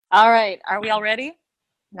All right. Are we all ready?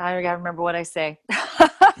 Now I got to remember what I say.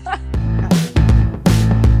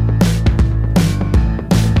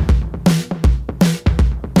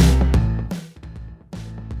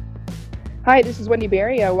 Hi, this is Wendy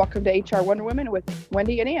Berry. Welcome to HR Wonder Women with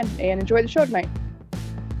Wendy and Ann, and enjoy the show tonight.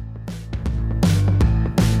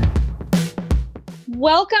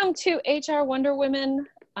 Welcome to HR Wonder Women,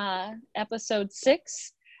 episode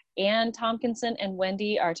 6. Ann Tompkinson and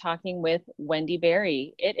Wendy are talking with Wendy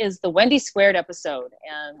Berry. It is the Wendy Squared episode,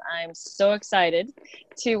 and I'm so excited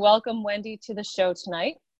to welcome Wendy to the show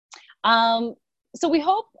tonight. So we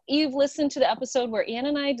hope you've listened to the episode where Ann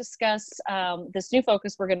and I discuss this new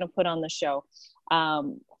focus we're going to put on the show.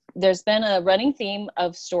 There's been a running theme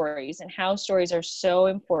of stories and how stories are so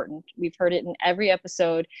important. We've heard it in every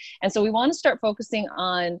episode. And so we want to start focusing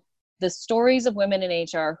on the stories of women in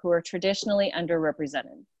HR who are traditionally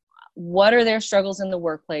underrepresented. What are their struggles in the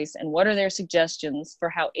workplace, and what are their suggestions for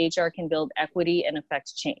how HR can build equity and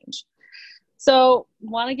affect change? So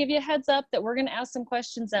want to give you a heads up that we're going to ask some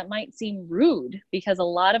questions that might seem rude, because a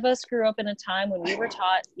lot of us grew up in a time when we were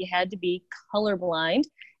taught you had to be colorblind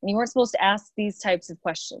and you weren't supposed to ask these types of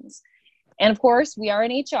questions. And of course, we are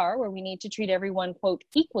in HR where we need to treat everyone, quote,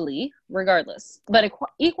 equally, regardless. But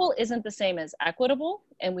equal isn't the same as equitable,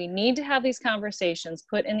 and we need to have these conversations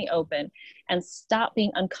put in the open and stop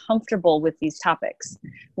being uncomfortable with these topics.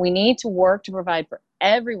 We need to work to provide for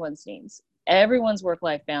everyone's needs, everyone's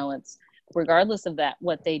work-life balance, regardless of that,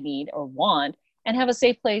 what they need or want, and have a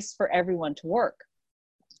safe place for everyone to work.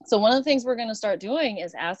 So one of the things we're going to start doing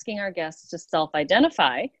is asking our guests to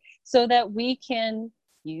self-identify so that we can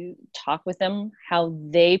talk with them how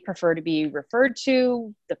they prefer to be referred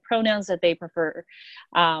to, the pronouns that they prefer,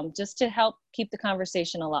 just to help keep the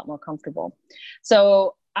conversation a lot more comfortable.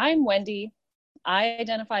 So I'm Wendy. I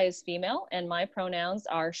identify as female, and my pronouns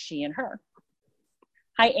are she and her.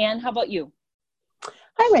 Hi, Ann. How about you?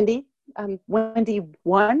 Hi, Wendy. Wendy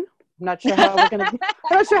 1. I'm not sure how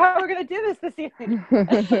we're gonna do this evening.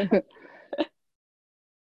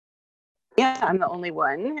 Yeah, I'm the only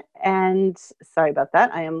one, and sorry about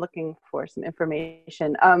that. I am looking for some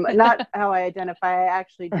information. Not how I identify. I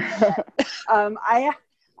actually do that. I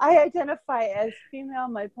identify as female.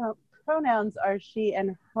 My pronouns are she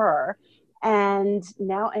and her, and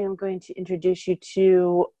now I am going to introduce you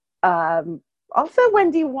to also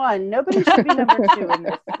Wendy 1. Nobody should be number 2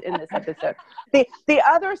 in this episode. The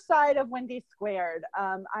other side of Wendy Squared.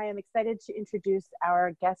 I am excited to introduce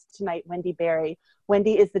our guest tonight, Wendy Berry.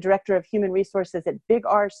 Wendy is the Director of Human Resources at Big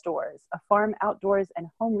R Stores, a farm outdoors and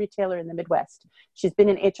home retailer in the Midwest. She's been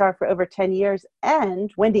in HR for over 10 years, and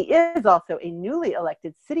Wendy is also a newly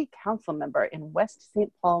elected city council member in West St.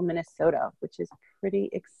 Paul, Minnesota, which is pretty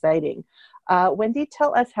exciting. Wendy,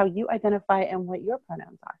 tell us how you identify and what your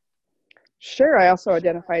pronouns are. Sure. I also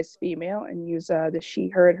identify as female and use the she,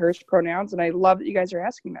 her, and hers pronouns. And I love that you guys are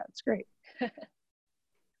asking that. It's great.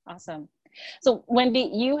 Awesome. So, Wendy,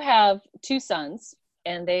 you have 2 sons,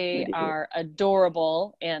 and they are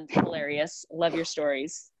adorable and hilarious. Love your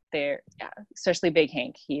stories. They're especially Big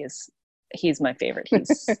Hank. He's my favorite.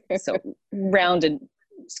 He's so round and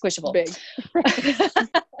squishable. Big.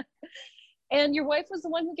 And your wife was the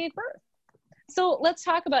one who gave birth. So let's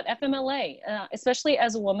talk about FMLA, especially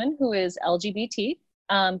as a woman who is LGBT,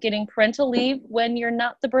 getting parental leave when you're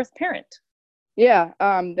not the birth parent. Yeah,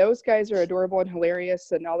 those guys are adorable and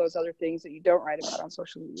hilarious and all those other things that you don't write about on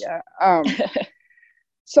social media.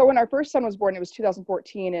 So when our first son was born, it was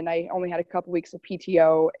 2014, and I only had a couple weeks of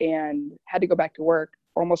PTO and had to go back to work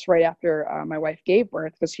almost right after my wife gave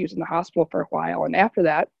birth, because she was in the hospital for a while. And after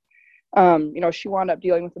that, she wound up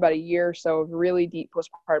dealing with about a year or so of really deep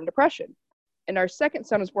postpartum depression. And our second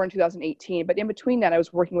son was born in 2018, but in between that, I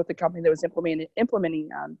was working with a company that was implementing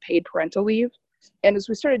paid parental leave. And as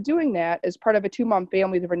we started doing that, as part of a 2-mom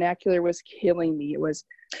family, the vernacular was killing me. It was,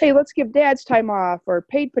 hey, let's give dads time off, or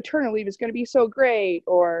paid paternal leave is going to be so great,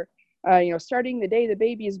 or, starting the day the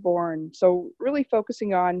baby is born. So really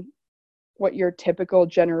focusing on what your typical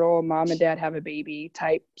general mom and dad have a baby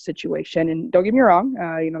type situation. And don't get me wrong,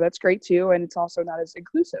 that's great too. And it's also not as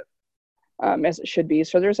inclusive as it should be.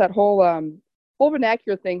 So there's that whole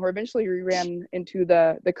vernacular thing where eventually we ran into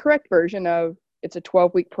the correct version of it's a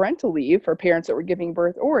 12-week parental leave for parents that were giving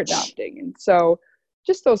birth or adopting. And so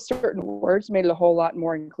just those certain words made it a whole lot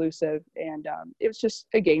more inclusive. And it was just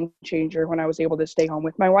a game changer when I was able to stay home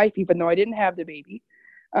with my wife, even though I didn't have the baby,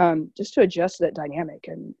 just to adjust to that dynamic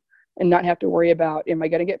and not have to worry about, am I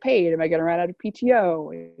going to get paid? Am I going to run out of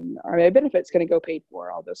PTO? And are my benefits going to go paid for?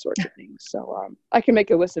 All those sorts of things. So I can make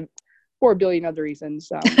a list of 4 billion other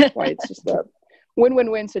reasons why it's just a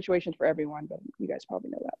win-win-win situation for everyone, but you guys probably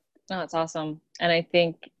know that. No, that's awesome. And I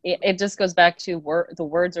think it just goes back to the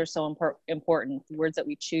words are so important, the words that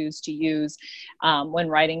we choose to use when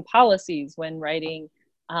writing policies, when writing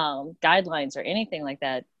guidelines or anything like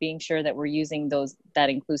that, being sure that we're using that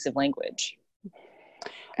inclusive language.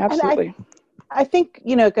 Absolutely. And I think,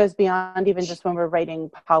 it goes beyond even just when we're writing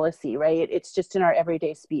policy, right? It's just in our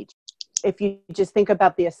everyday speech. If you just think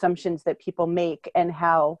about the assumptions that people make and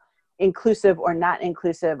how inclusive or not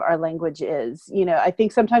inclusive our language is, I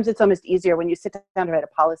think sometimes it's almost easier when you sit down to write a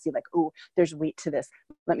policy, like, oh, there's weight to this.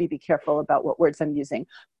 Let me be careful about what words I'm using.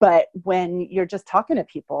 But when you're just talking to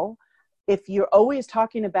people, if you're always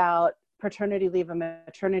talking about paternity leave and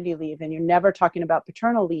maternity leave, and you're never talking about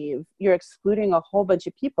paternal leave, you're excluding a whole bunch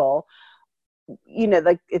of people.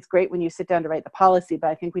 Like, it's great when you sit down to write the policy, but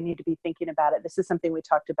I think we need to be thinking about it. This is something we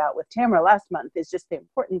talked about with Tamara last month, is just the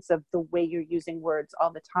importance of the way you're using words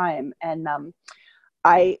all the time. And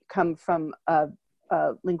I come from a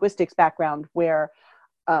linguistics background where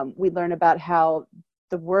we learn about how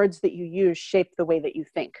the words that you use shape the way that you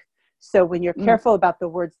think. So when you're careful about the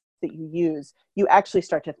words that you use, you actually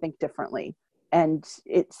start to think differently. And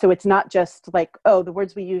so it's not just like, oh, the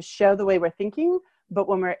words we use show the way we're thinking, but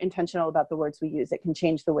when we're intentional about the words we use, it can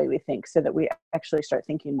change the way we think so that we actually start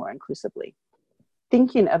thinking more inclusively.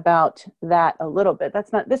 Thinking about that a little bit,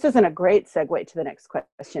 this isn't a great segue to the next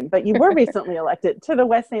question, but you were recently elected to the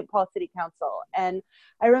West St. Paul City Council. And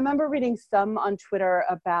I remember reading some on Twitter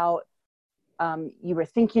about you were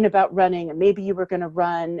thinking about running and maybe you were going to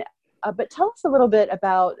run. But tell us a little bit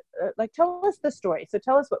about, tell us the story. So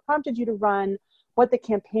tell us what prompted you to run, what the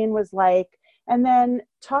campaign was like, and then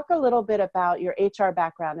talk a little bit about your HR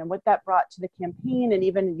background and what that brought to the campaign, and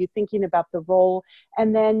even you thinking about the role,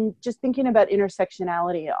 and then just thinking about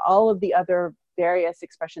intersectionality, all of the other various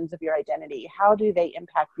expressions of your identity. How do they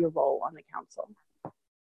impact your role on the council?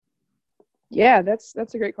 Yeah, that's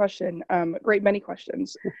a great question. Great many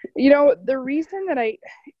questions. The reason that it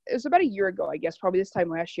was about a year ago, I guess, probably this time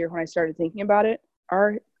last year when I started thinking about it.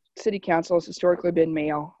 Our city council has historically been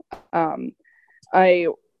male.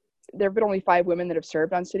 There have been only 5 women that have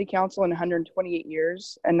served on city council in 128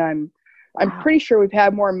 years, and I'm pretty sure we've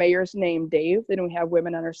had more mayors named Dave than we have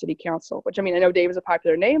women on our city council. Which, I mean, I know Dave is a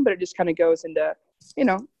popular name, but it just kind of goes into,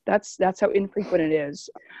 that's how infrequent it is.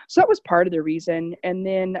 So that was part of the reason, and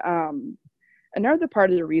then another part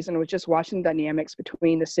of the reason was just watching the dynamics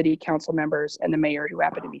between the city council members and the mayor, who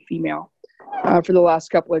happened to be female, for the last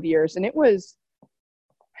couple of years, and it was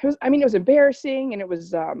embarrassing, and it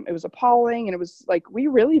was appalling, and it was like, we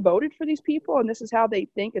really voted for these people, and this is how they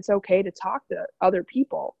think it's okay to talk to other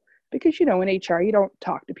people, because in HR you don't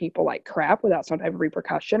talk to people like crap without some type of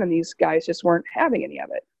repercussion, and these guys just weren't having any of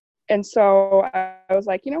it. And so I was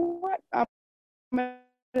like, you know what, I'm gonna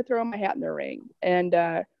throw my hat in the ring. And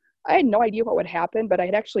I had no idea what would happen, but I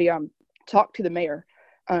had actually talked to the mayor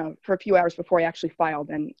for a few hours before I actually filed,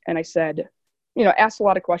 and I said, asked a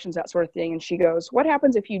lot of questions, that sort of thing. And she goes, what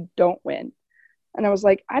happens if you don't win? And I was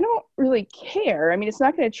like, I don't really care. I mean, it's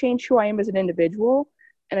not going to change who I am as an individual.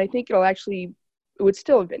 And I think it would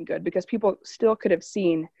still have been good, because people still could have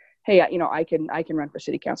seen, hey, I can run for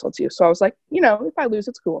city council too. So I was like, if I lose,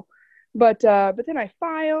 it's cool. But then I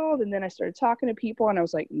filed, and then I started talking to people, and I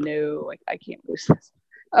was like, no, I can't lose this.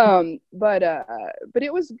 But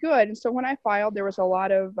it was good. And so when I filed, there was a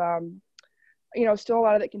lot of, still a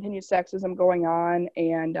lot of that continued sexism going on.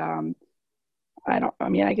 And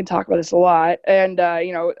I can talk about this a lot. And,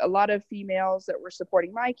 a lot of females that were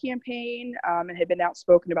supporting my campaign and had been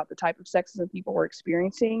outspoken about the type of sexism people were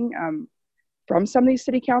experiencing from some of these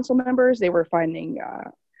city council members. They were finding,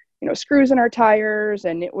 screws in our tires,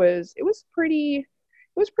 and it was pretty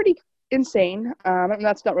insane. And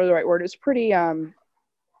that's not really the right word. It was pretty, a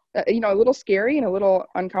little scary and a little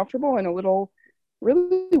uncomfortable and a little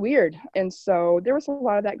really weird. And so there was a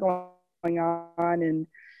lot of that going on. And,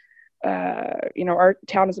 our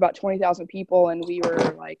town is about 20,000 people, and we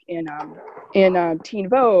were like in Teen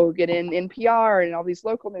Vogue and in NPR and all these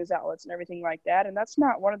local news outlets and everything like that. And that's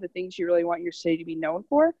not one of the things you really want your city to be known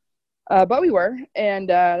for. But we were, and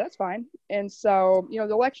that's fine. And so, the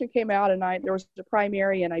election came out, and there was a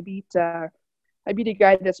primary, and I beat a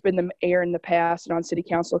guy that's been the mayor in the past and on city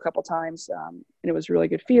council a couple times. And it was a really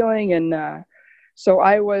good feeling. And so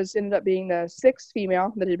I ended up being the 6th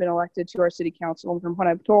female that had been elected to our city council. And from what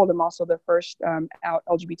I've told, I'm also the first out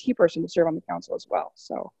LGBT person to serve on the council as well.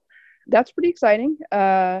 So that's pretty exciting.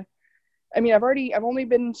 I've only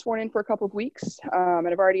been sworn in for a couple of weeks, and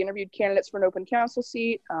I've already interviewed candidates for an open council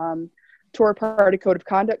seat, tore apart a code of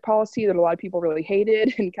conduct policy that a lot of people really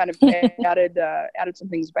hated, and kind of added some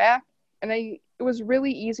things back. And it was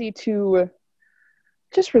really easy to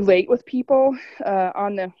just relate with people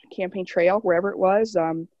on the campaign trail, wherever it was.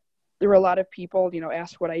 There were a lot of people,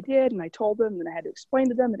 asked what I did, and I told them, and I had to explain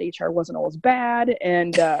to them that HR wasn't always bad,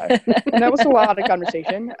 and that was a lot of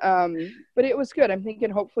conversation. But it was good. I'm thinking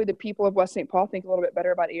hopefully the people of West St. Paul think a little bit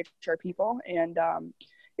better about HR people, and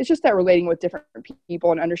it's just that relating with different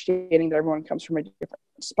people and understanding that everyone comes from a different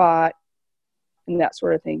spot and that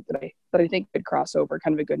sort of thing that I think could cross over,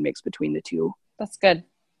 kind of a good mix between the two. That's good.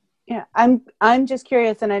 Yeah, I'm just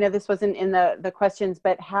curious, and I know this wasn't in the questions,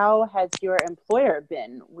 but how has your employer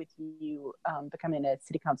been with you becoming a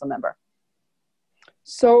city council member?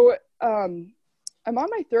 So I'm on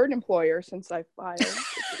my third employer since I filed.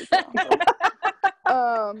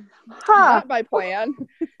 Not by plan,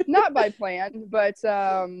 but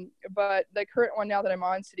the current one now that I'm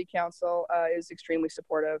on city council is extremely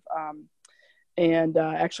supportive. And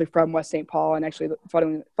actually from West St. Paul, and actually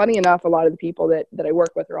funny enough, a lot of the people that I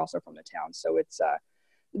work with are also from the town. So it's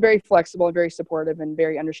very flexible and very supportive and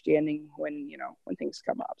very understanding when things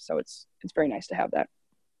come up. So it's very nice to have that.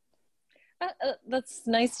 That's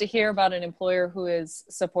nice to hear about an employer who is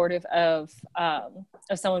supportive of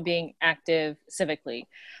someone being active civically.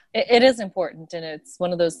 It is important, and it's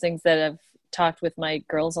one of those things that I've talked with my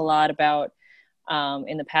girls a lot about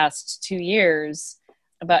in the past 2 years,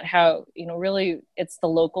 about how, really it's the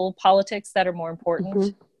local politics that are more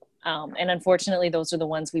important. Mm-hmm. And unfortunately, those are the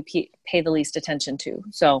ones we pay the least attention to.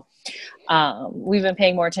 So we've been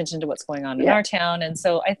paying more attention to what's going on in our town. And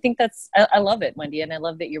so I think I love it, Wendy. And I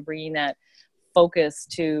love that you're bringing that focus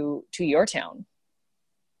to your town.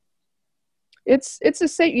 It's the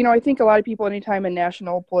same, I think a lot of people, anytime a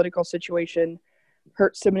national political situation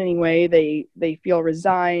hurts them in any way, they feel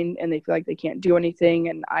resigned and they feel like they can't do anything.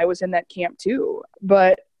 And I was in that camp too.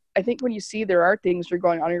 But I think when you see there are things that are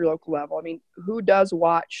going on your local level, I mean, who does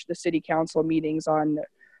watch the city council meetings on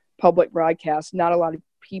public broadcast? Not a lot of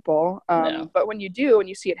people. No. But when you do and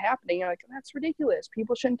you see it happening, you're like, that's ridiculous.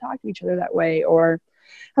 People shouldn't talk to each other that way. Or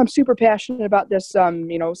I'm super passionate about this,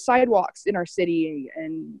 sidewalks in our city.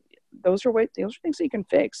 And those are things that you can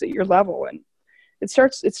fix at your level. And it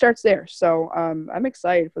starts there. So I'm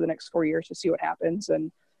excited for the next 4 years to see what happens.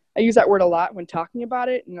 And I use that word a lot when talking about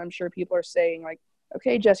it. And I'm sure people are saying like,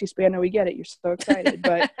 okay, Jesse Spano, we get it. You're so excited.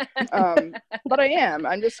 But I'm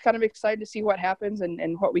just kind of excited to see what happens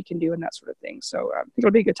and what we can do and that sort of thing. So I think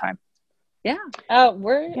it'll be a good time. Yeah. I'm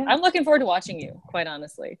looking forward to watching you, quite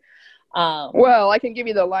honestly. Well, I can give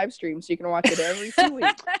you the live stream so you can watch it every 2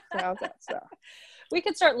 weeks. So how's that stuff? We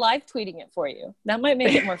could start live tweeting it for you. That might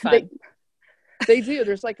make it more fun. They do.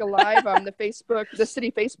 There's like a live the city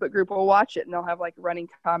Facebook group will watch it and they'll have like running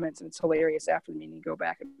comments and it's hilarious after the meeting. You go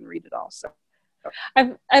back and read it all. So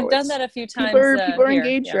I've done that a few times. People are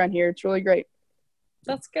engaged around here. It's really great.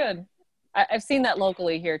 That's good. I've seen that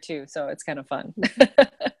locally here too. So it's kind of fun.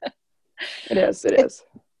 It is.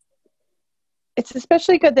 It's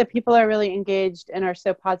especially good that people are really engaged and are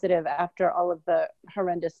so positive after all of the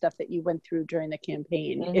horrendous stuff that you went through during the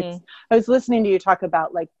campaign. Mm-hmm. I was listening to you talk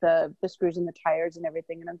about like the screws in the tires and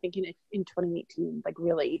everything, and I'm thinking in 2018, like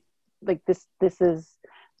really, like this is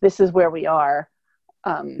where we are.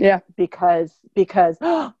 Because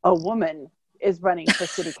a woman is running for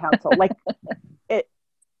city council. Like it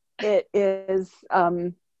is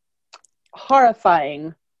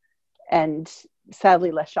horrifying and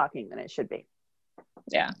sadly less shocking than it should be.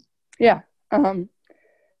 Yeah. It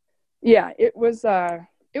was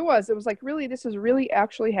like, really, this is really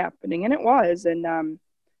actually happening. And it was. And,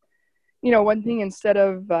 one thing instead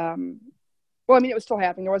of, it was still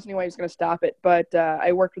happening. There wasn't any way I was going to stop it, but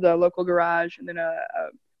I worked with a local garage and then a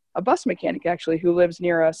bus mechanic actually who lives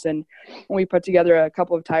near us. And we put together a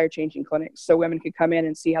couple of tire changing clinics so women could come in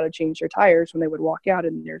and see how to change their tires when they would walk out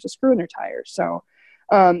and there's a screw in their tires. So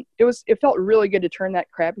it felt really good to turn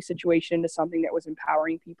that crappy situation into something that was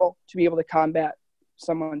empowering people to be able to combat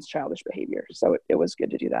someone's childish behavior. So it was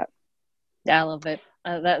good to do that. Yeah, I love it.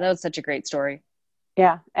 That was such a great story.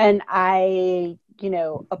 Yeah. And I,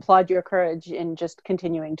 applaud your courage in just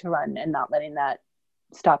continuing to run and not letting that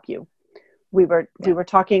stop you. We were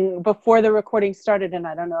talking before the recording started, and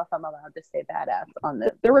I don't know if I'm allowed to say badass on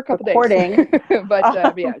the there were a couple recording. Days.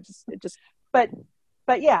 But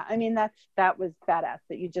But yeah, I mean, that was badass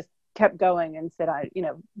that you just kept going and said,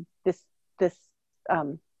 this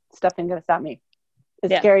stuff ain't gonna stop me.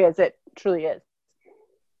 As scary as it truly is.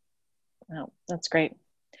 Oh, that's great.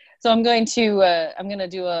 So I'm going to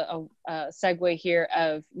do a segue here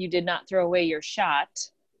of you did not throw away your shot,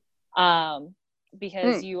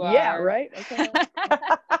 because you are. Yeah, right. Okay.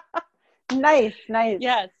 Nice.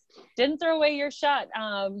 Yes. Didn't throw away your shot.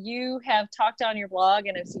 You have talked on your blog,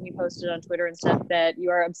 and I've seen you posted on Twitter and stuff, that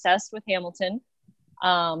you are obsessed with Hamilton.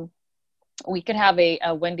 We could have a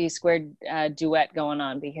Wendy Squared duet going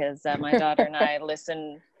on, because my daughter and I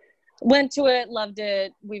went to it, loved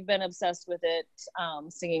it. We've been obsessed with it,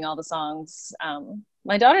 singing all the songs.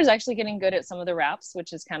 My daughter's actually getting good at some of the raps,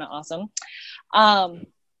 which is kind of awesome.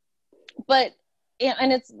 But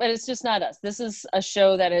it's just not us. This is a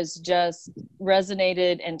show that has just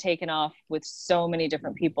resonated and taken off with so many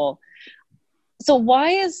different people. So why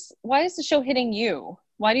is the show hitting you?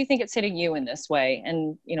 Why do you think it's hitting you in this way,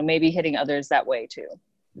 and maybe hitting others that way too?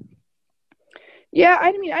 Yeah,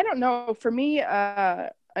 I mean, I don't know. For me,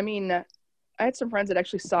 I had some friends that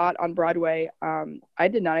actually saw it on Broadway. I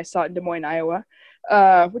did not. I saw it in Des Moines, Iowa,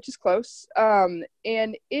 which is close. And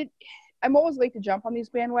I'm always late to jump on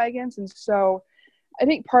these bandwagons, and so I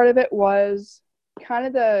think part of it was kind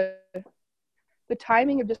of the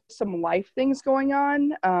timing of just some life things going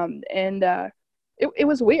on, It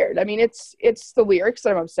was weird. I mean, it's the lyrics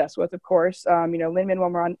that I'm obsessed with, of course.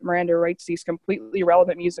 Lin-Manuel Miranda writes these completely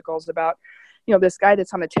relevant musicals about, this guy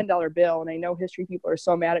that's on a $10 bill. And I know history people are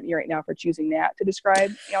so mad at me right now for choosing that to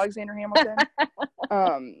describe Alexander Hamilton.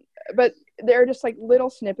 But there are just like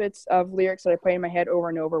little snippets of lyrics that I play in my head over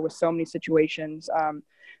and over with so many situations.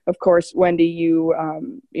 Of course, Wendy, you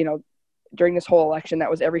during this whole election,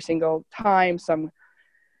 that was every single time some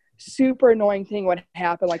super annoying thing would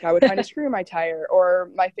happen, like I would find a screw in my tire,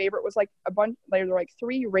 or my favorite was like there were like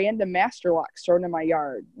 3 random master locks thrown in my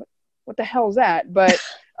yard. What the hell is that? But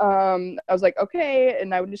I was like, okay,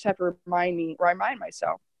 and I would just have to remind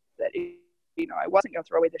myself that I wasn't going to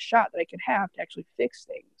throw away the shot that I could have to actually fix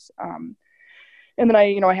things. And then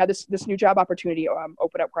I had this new job opportunity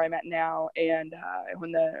open up where I'm at now, and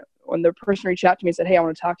when the person reached out to me and said, hey, I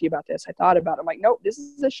want to talk to you about this, I thought about it. I'm like, nope, this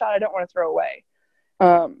is a shot I don't want to throw away.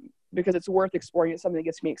 Because it's worth exploring. It's something that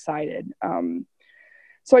gets me excited.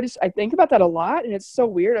 So I think about that a lot, and it's so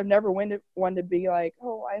weird. I've never one to be like,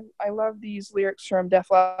 oh, I love these lyrics from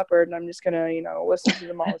Def Leppard, and I'm just gonna, listen to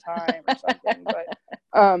them all the time or something.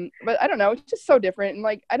 But I don't know. It's just so different. And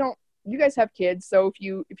like, you guys have kids, so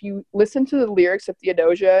if you listen to the lyrics of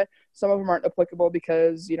Theodosia, some of them aren't applicable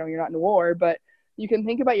because you're not in war, but you can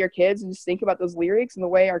think about your kids and just think about those lyrics and the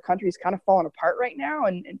way our country's kind of falling apart right now,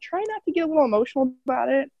 and try not to get a little emotional about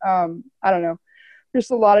it. I don't know.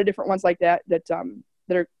 There's a lot of different ones like that are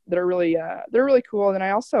really cool. And then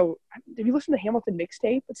I also, have you listened to Hamilton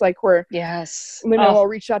Mixtape? It's like where Lin-Manuel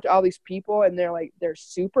reached out to all these people, and they're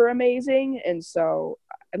super amazing. And so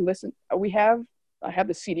I have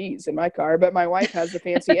the CDs in my car, but my wife has the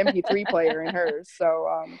fancy MP3 player in hers.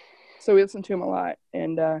 So we listen to them a lot,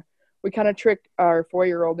 and we kind of trick our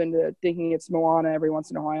 4-year-old into thinking it's Moana every once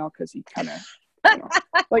in a while, because he kind of,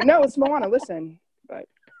 like, no, it's Moana, listen. But,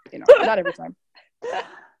 not every time.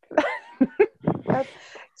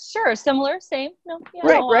 Sure, similar, same. No, yeah,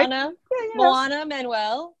 right, Moana, right. Yeah, Moana,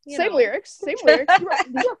 Manuel. Same lyrics. He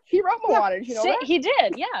wrote Moana. Did you know that? He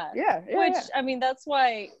did, yeah. Yeah. Which, I mean, that's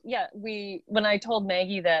why, when I told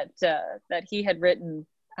Maggie that he had written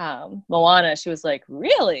Moana, she was like,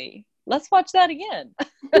 really? Let's watch that again.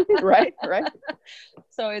 right.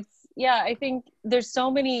 So I think there's so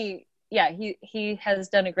many, he has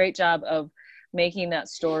done a great job of making that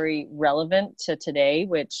story relevant to today,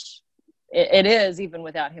 which it is, even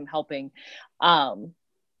without him helping.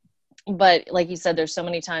 But like you said, there's so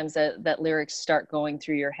many times that lyrics start going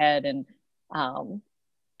through your head, and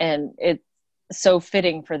it's so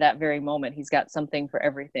fitting for that very moment. He's got something for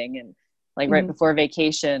everything. And like right before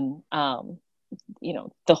Vacation, the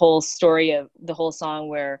whole story of the whole song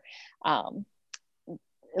where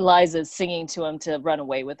Eliza's singing to him to run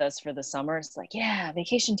away with us for the summer. It's like, yeah,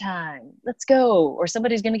 vacation time, let's go, or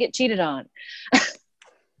somebody's going to get cheated on.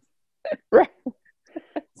 Right.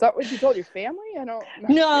 Is that what you told your family? I don't know.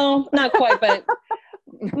 No, not quite, but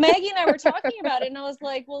Maggie and I were talking about it, and I was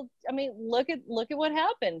like, well, I mean, look at what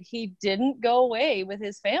happened. He didn't go away with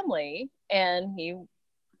his family, and he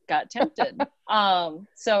got tempted.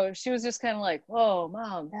 So she was just kind of like, whoa,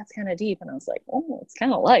 Mom, that's kind of deep. And I was like, oh, it's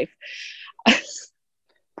kind of life.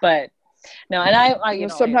 But no, and I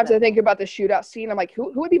sometimes I think about the shootout scene. I'm like,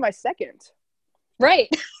 who would be my second? Right.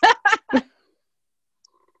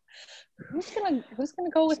 Who's gonna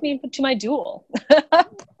go with me to my duel?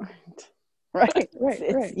 Right.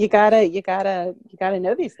 You gotta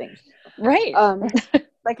know these things, right?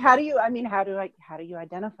 Like, how do you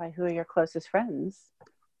identify who are your closest friends?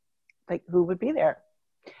 Like, who would be there?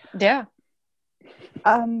 Yeah.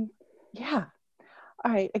 Yeah.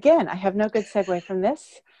 All right. Again, I have no good segue from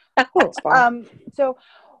this. So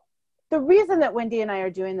the reason that Wendy and I are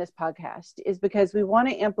doing this podcast is because we want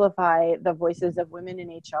to amplify the voices of women in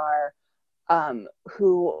HR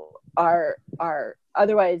who are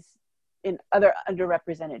otherwise in other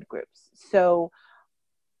underrepresented groups. So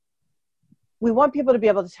we want people to be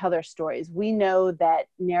able to tell their stories. We know that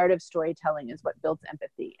narrative storytelling is what builds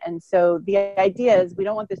empathy. And so the idea is we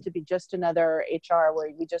don't want this to be just another HR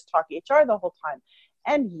where we just talk HR the whole time.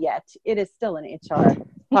 And yet it is still an HR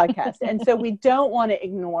podcast. And so we don't want to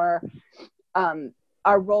ignore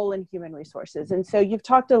our role in human resources. And so you've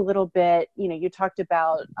talked a little bit, you talked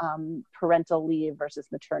about parental leave versus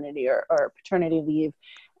maternity or paternity leave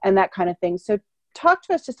and that kind of thing. So talk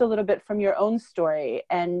to us just a little bit from your own story.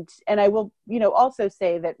 And I will, also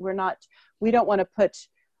say that we don't want to put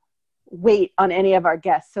weight on any of our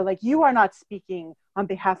guests. So like, you are not speaking on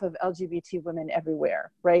behalf of LGBT women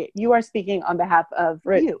everywhere, right? You are speaking on behalf of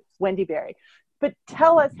you, Wendy Berry. But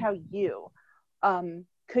tell us how you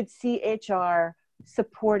could see HR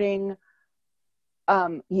supporting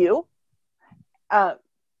how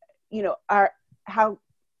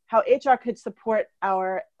HR could support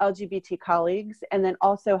our LGBT colleagues, and then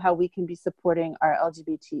also how we can be supporting our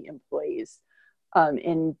LGBT employees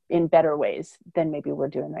in better ways than maybe we're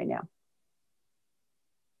doing right now.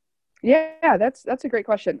 Yeah, that's a great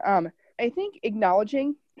question. I think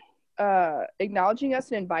acknowledging us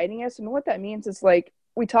and inviting us, and what that means is like,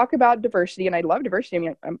 we talk about diversity, and I love diversity. I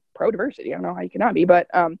mean, I'm pro diversity. I don't know how you cannot be, but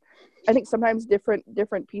I think sometimes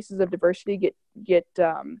different pieces of diversity get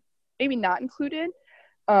maybe not included.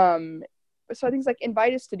 So I think it's like,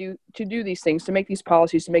 invite us to do these things, to make these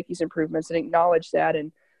policies, to make these improvements, and acknowledge that,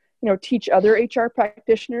 and teach other HR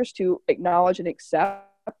practitioners to acknowledge and accept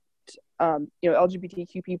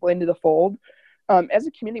LGBTQ people into the fold. As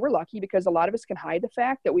a community, we're lucky because a lot of us can hide the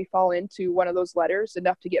fact that we fall into one of those letters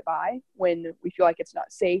enough to get by when we feel like it's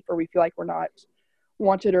not safe, or we feel like we're not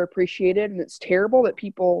wanted or appreciated. And it's terrible that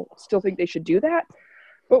people still think they should do that,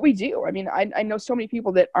 but we do. I mean, I know so many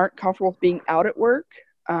people that aren't comfortable with being out at work.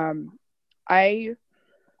 I've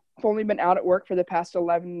only been out at work for the past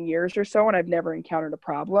 11 years or so, and I've never encountered a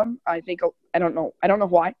problem. I don't know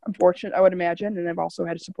why. I'm fortunate, I would imagine. And I've also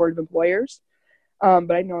had supportive employers.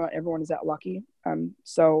 But I know not everyone is that lucky.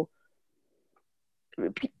 So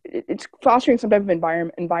it's fostering some type of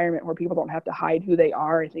environment where people don't have to hide who they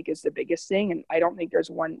are, I think, is the biggest thing. And I don't think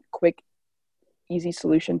there's one quick, easy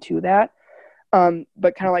solution to that.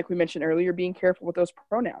 But kind of like we mentioned earlier, being careful with those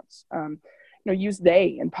pronouns. Use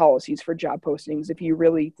they in policies for job postings if you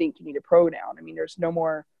really think you need a pronoun. I mean, there's no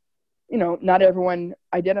more, not everyone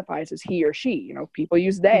identifies as he or she. People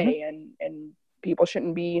use they, and people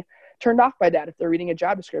shouldn't be turned off by that if they're reading a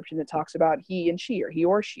job description that talks about he and she, or he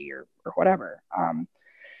or she, or whatever.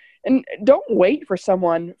 And don't wait for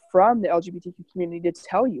someone from the LGBTQ community to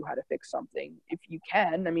tell you how to fix something if you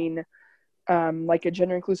can. I mean, like a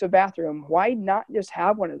gender inclusive bathroom, why not just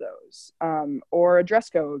have one of those? Or a dress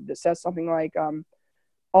code that says something like,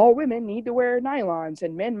 all women need to wear nylons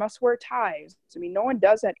and men must wear ties. I mean, no one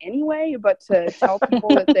does that anyway, but to tell people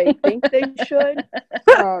that they think they should,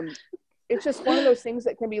 it's just one of those things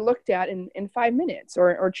that can be looked at in 5 minutes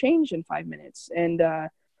or changed in 5 minutes. And,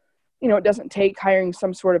 it doesn't take hiring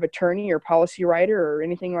some sort of attorney or policy writer or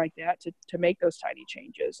anything like that to make those tiny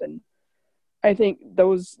changes. And I think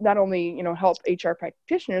those not only, help HR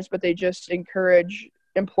practitioners, but they just encourage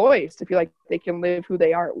employees to feel like they can live who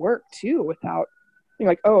they are at work too, without being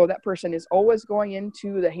like, oh, that person is always going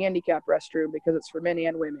into the handicap restroom because it's for men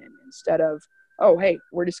and women, instead of, oh, hey,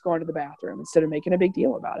 we're just going to the bathroom, instead of making a big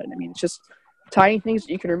deal about it. I mean, it's just tiny things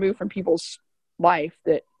that you can remove from people's life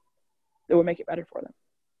that will make it better for them.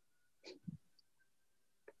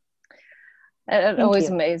 It always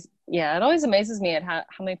amazes me at how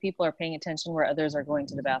many people are paying attention where others are going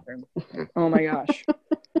to the bathroom. Oh my gosh.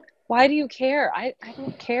 Why do you care? I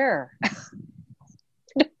don't care. I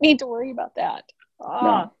don't need to worry about that.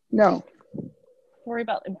 No. Worry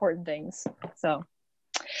about important things. So,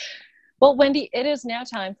 well, Wendy, it is now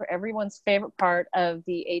time for everyone's favorite part of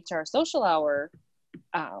the HR Social Hour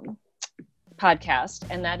podcast,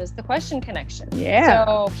 and that is the question connection. Yeah.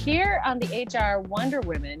 So here on the HR Wonder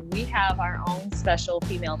Women, we have our own special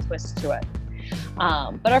female twist to it.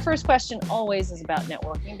 But our first question always is about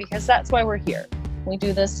networking, because that's why we're here. We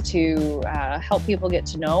do this to help people get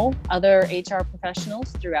to know other HR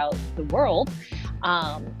professionals throughout the world.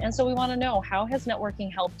 And so we want to know, how has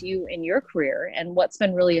networking helped you in your career, and what's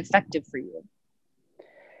been really effective for you?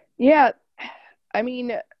 Yeah, I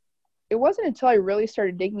mean, it wasn't until I really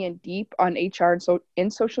started digging in deep on HR and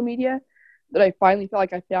in social media that I finally felt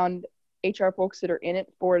like I found HR folks that are in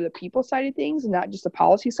it for the people side of things and not just the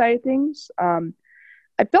policy side of things.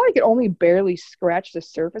 I felt like it only barely scratched the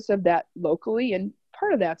surface of that locally, and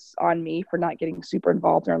part of that's on me for not getting super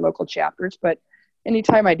involved in our local chapters, but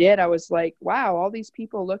anytime I did, I was like, wow, all these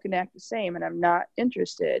people look and act the same, and I'm not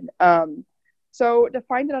interested. So to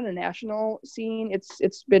find it on a national scene,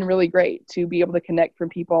 it's been really great to be able to connect from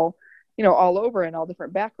people, all over and all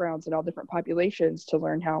different backgrounds and all different populations to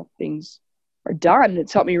learn how things are done.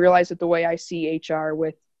 It's helped me realize that the way I see HR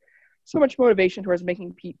with so much motivation towards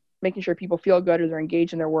making sure people feel good or they're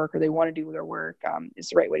engaged in their work or they want to do their work is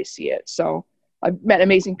the right way to see it. So I've met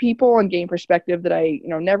amazing people and gained perspective that I,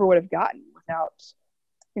 never would have gotten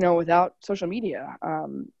without social media.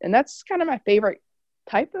 And that's kind of my favorite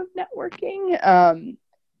type of networking.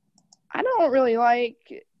 I don't really like,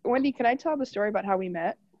 Wendy, can I tell the story about how we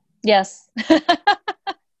met? Yes.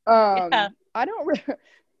 Yeah. I don't really,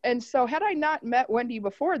 and so had I not met Wendy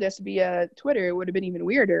before this via Twitter, it would have been even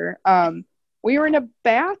weirder. We were in a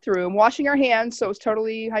bathroom washing our hands, so it was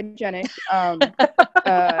totally hygienic. At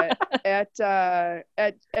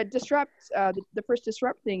Disrupt, the first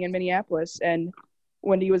Disrupt thing in Minneapolis, and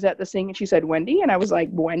Wendy was at this thing, and she said Wendy, and I was like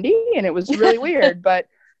Wendy, and it was really weird, but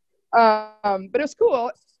it was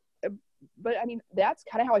cool. But I mean, that's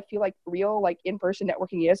kind of how I feel like real, like in-person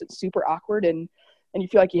networking is. It's super awkward, and you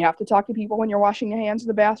feel like you have to talk to people when you're washing your hands in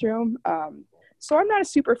the bathroom. So I'm not a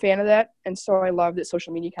super fan of that. And so I love that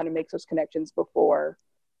social media kind of makes those connections before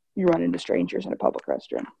you run into strangers in a public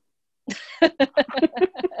restroom.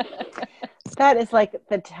 That is like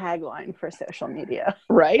the tagline for social media.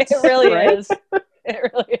 Right? It really right? is.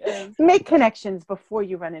 It really is. Make connections before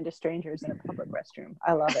you run into strangers in a public restroom.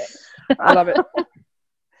 I love it. I love it.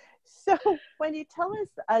 So when you tell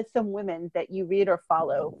us some women that you read or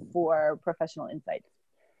follow for professional insights.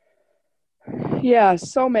 Yeah,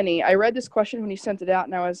 so many. I read this question when you sent it out,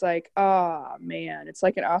 and I was like, oh, man, it's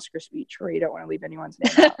like an Oscar speech where you don't want to leave anyone's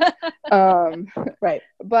name out. Right.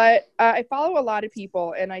 But I follow a lot of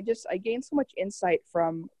people, and I gain so much insight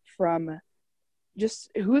from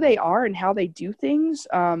just who they are and how they do things.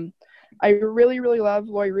 I really, really love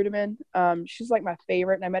Lori Rudiman. She's like my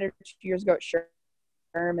favorite, and I met her 2 years ago at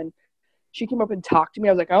SHRM, and she came up and talked to me.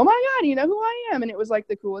 I was like, oh my God, you know who I am? And it was like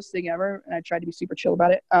the coolest thing ever. And I tried to be super chill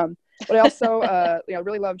about it. But I also,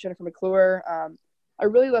 really love Jennifer McClure. I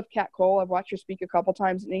really love Kat Cole. I've watched her speak a couple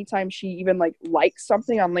times. And anytime she even likes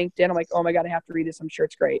something on LinkedIn, I'm like, oh my God, I have to read this. I'm sure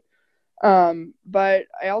it's great. But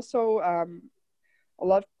I also, I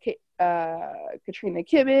love Katrina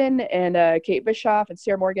Kibben and Kate Bischoff and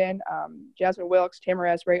Sarah Morgan, Jasmine Wilkes,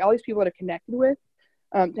 Tamara Asbury, all these people that I've connected with.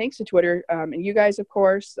 Thanks to Twitter, and you guys, of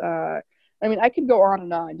course. I mean, I could go on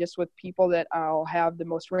and on just with people that I'll have the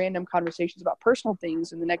most random conversations about personal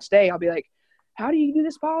things, and the next day I'll be like, how do you do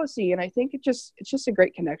this policy? And I think it's just a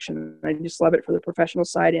great connection. I just love it for the professional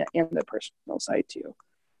side and the personal side too.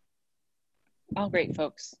 All great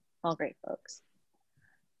folks. All great folks.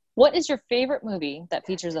 What is your favorite movie that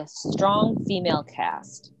features a strong female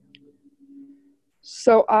cast?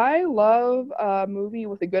 So I love a movie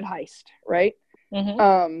with a good heist, right?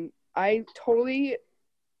 Mm-hmm. I totally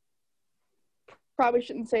probably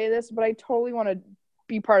shouldn't say this, but I totally want to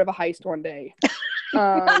be part of a heist one day.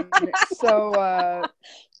 So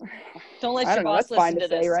don't let I your don't know, boss that's fine listen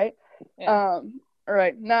to to say, this, right? Yeah. All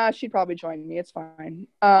right. Nah, she'd probably join me. It's fine.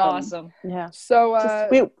 Awesome. Yeah. So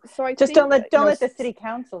so I just don't let the city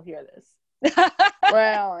council hear this.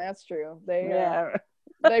 Well, that's true.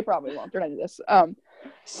 They probably won't. They're not into this.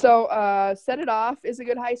 So Set It Off is a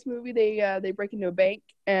good heist movie. They break into a bank,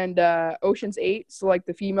 and Ocean's 8, so like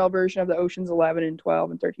the female version of the Ocean's 11 and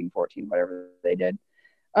 12 and 13, 14, whatever they did,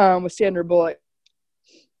 with Sandra Bullock.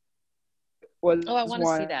 I want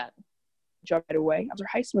to see that. Jump right away. Those are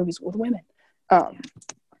heist movies with women.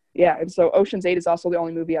 Yeah, and so Ocean's 8 is also the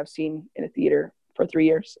only movie I've seen in a theater for 3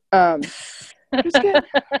 years. It's good.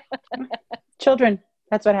 Children,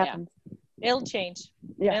 that's what happens. Yeah. It'll change.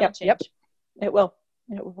 Yeah. It'll change. Yep. It will.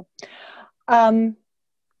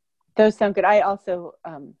 Those sound good. I also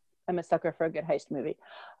am a sucker for a good heist movie.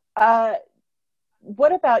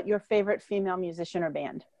 What about your favorite female musician or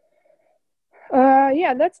band?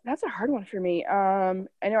 Yeah, that's a hard one for me. I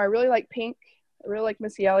know I really like Pink. I really like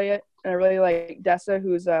Missy Elliott, and I really like Dessa,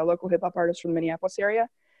 who's a local hip hop artist from the Minneapolis area.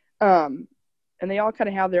 And they all kind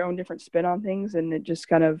of have their own different spin on things, and it just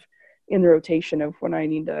kind of in the rotation of when I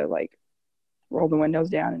need to roll the windows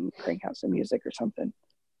down and crank out some music or something.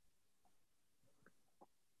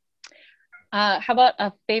 How about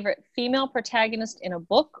a favorite female protagonist in a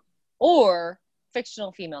book or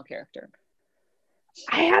fictional female character?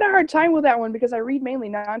 I had a hard time with that one because I read mainly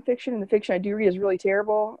nonfiction, and the fiction I do read is really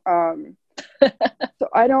terrible. So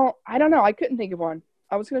I don't know. I couldn't think of one.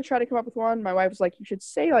 I was going to try to come up with one. My wife was like, you should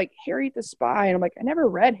say Harriet the Spy. And I'm like, I never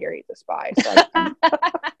read Harriet the Spy, so I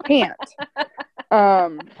can't.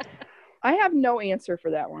 I have no answer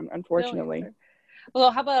for that one, unfortunately.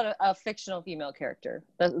 Well, how about a fictional female character?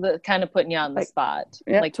 The kind of putting you on the spot.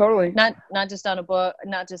 Yeah, like totally. Not just on a book,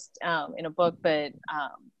 not just in a book, but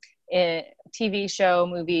in TV show,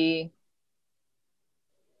 movie.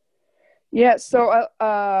 Yeah, so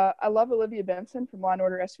I love Olivia Benson from Law and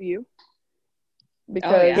Order SVU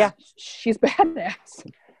because she's badass.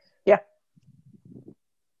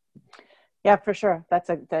 Yeah, for sure.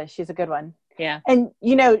 She's a good one. Yeah. And,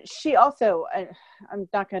 she also, I'm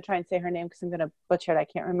not going to try and say her name because I'm going to butcher it. I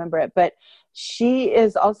can't remember it. But she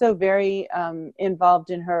is also very involved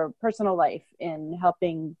in her personal life in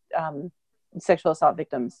helping sexual assault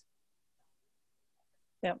victims.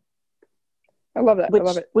 Yeah. I love that. I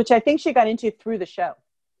love it. Which I think she got into through the show.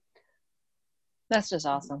 That's just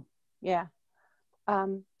awesome. Yeah.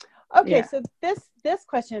 Okay, so this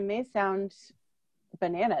question may sound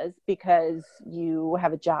bananas because you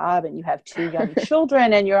have a job and you have 2 young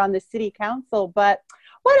children and you're on the city council, but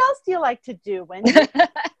what else do you like to do, Wendy?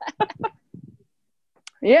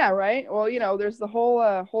 Yeah, right. Well, there's the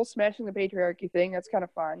whole smashing the patriarchy thing. That's kind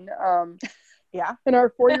of fun. Yeah. And our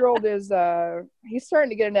 4-year-old is he's starting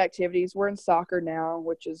to get into activities. We're in soccer now,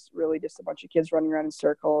 which is really just a bunch of kids running around in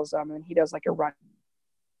circles. And he does like a running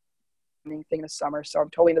thing in the summer, so I'm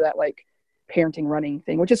totally into that like parenting running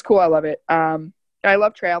thing, which is cool. I love it. I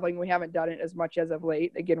love traveling. We haven't done it as much as of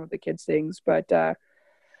late, again, with the kids things, but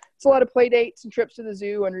it's a lot of play dates and trips to the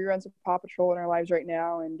zoo and reruns of Paw Patrol in our lives right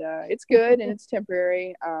now. And it's good and it's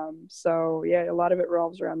temporary. So yeah, a lot of it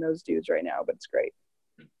revolves around those dudes right now, but it's great.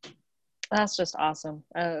 That's just awesome.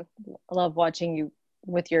 I love watching you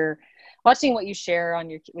watching what you share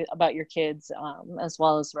about your kids, as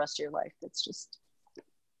well as the rest of your life. It's just,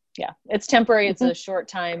 it's temporary. It's a short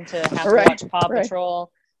time to have to watch Paw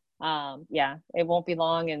Patrol. It won't be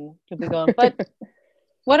long and you'll be going, but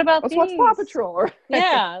what about Let's these? watch Paw Patrol.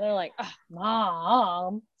 Yeah, they're like, oh,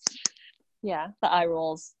 Mom. Yeah, the eye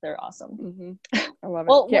rolls, they're awesome. Mm-hmm. I love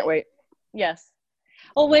it. Can't wait. Yes.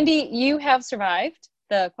 Well, Wendy, you have survived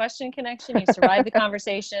the question connection. You survived the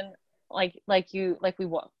conversation like we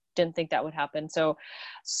didn't think that would happen. So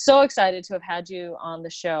excited to have had you on the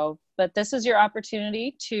show. But this is your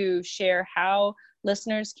opportunity to share how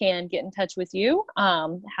listeners can get in touch with you,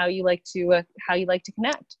 how you like to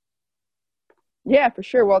connect. Yeah, for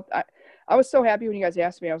sure. Well, I was so happy when you guys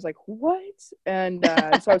asked me. I was like, what? And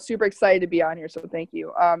so I was super excited to be on here. So thank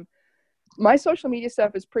you. My social media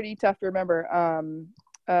stuff is pretty tough to remember.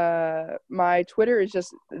 My Twitter is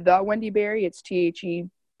just the Wendy Berry. It's THE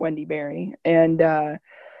Wendy Berry. And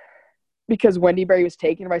because Wendy Berry was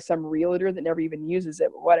taken by some realtor that never even uses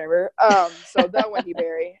it, but whatever. So the Wendy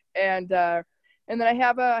Berry. And then I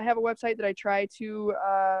have a website that I try to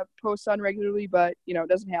post on regularly, but it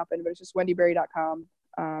doesn't happen. But it's just wendyberry.com.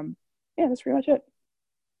 That's pretty much it.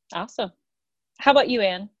 Awesome. How about you,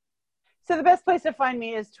 Ann? So the best place to find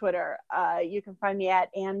me is Twitter. You can find me at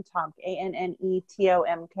Ann Tomk,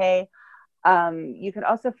 ANNETOMK. You can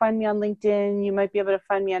also find me on LinkedIn. You might be able to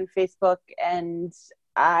find me on Facebook. And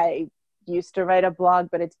I used to write a blog,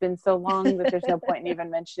 but it's been so long that there's no point in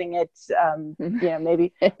even mentioning it.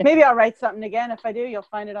 Maybe I'll write something again. If I do, you'll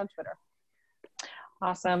find it on Twitter.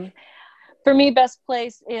 Awesome. For me, best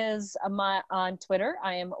place is on Twitter.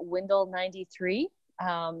 I am Wendell93.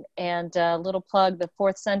 And a little plug, the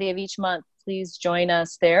 4th Sunday of each month, please join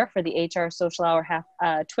us there for the HR Social Hour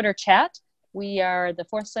Twitter chat. We are the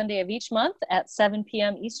 4th Sunday of each month at 7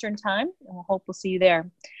 p.m. Eastern time, and we hope we'll see you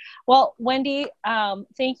there. Well, Wendy,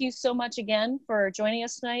 thank you so much again for joining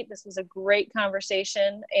us tonight. This was a great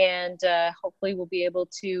conversation, and hopefully we'll be able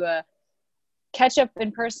to catch up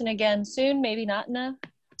in person again soon, maybe not in a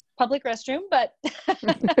public restroom, but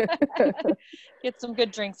get some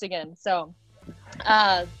good drinks again. So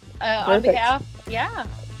on behalf,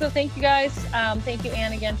 so thank you guys. Thank you,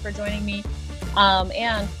 Ann, again for joining me.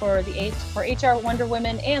 And for HR Wonder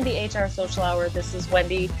Women and the HR Social Hour, this is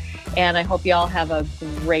Wendy, and I hope you all have a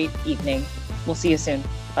great evening. We'll see you soon.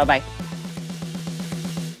 Bye-bye.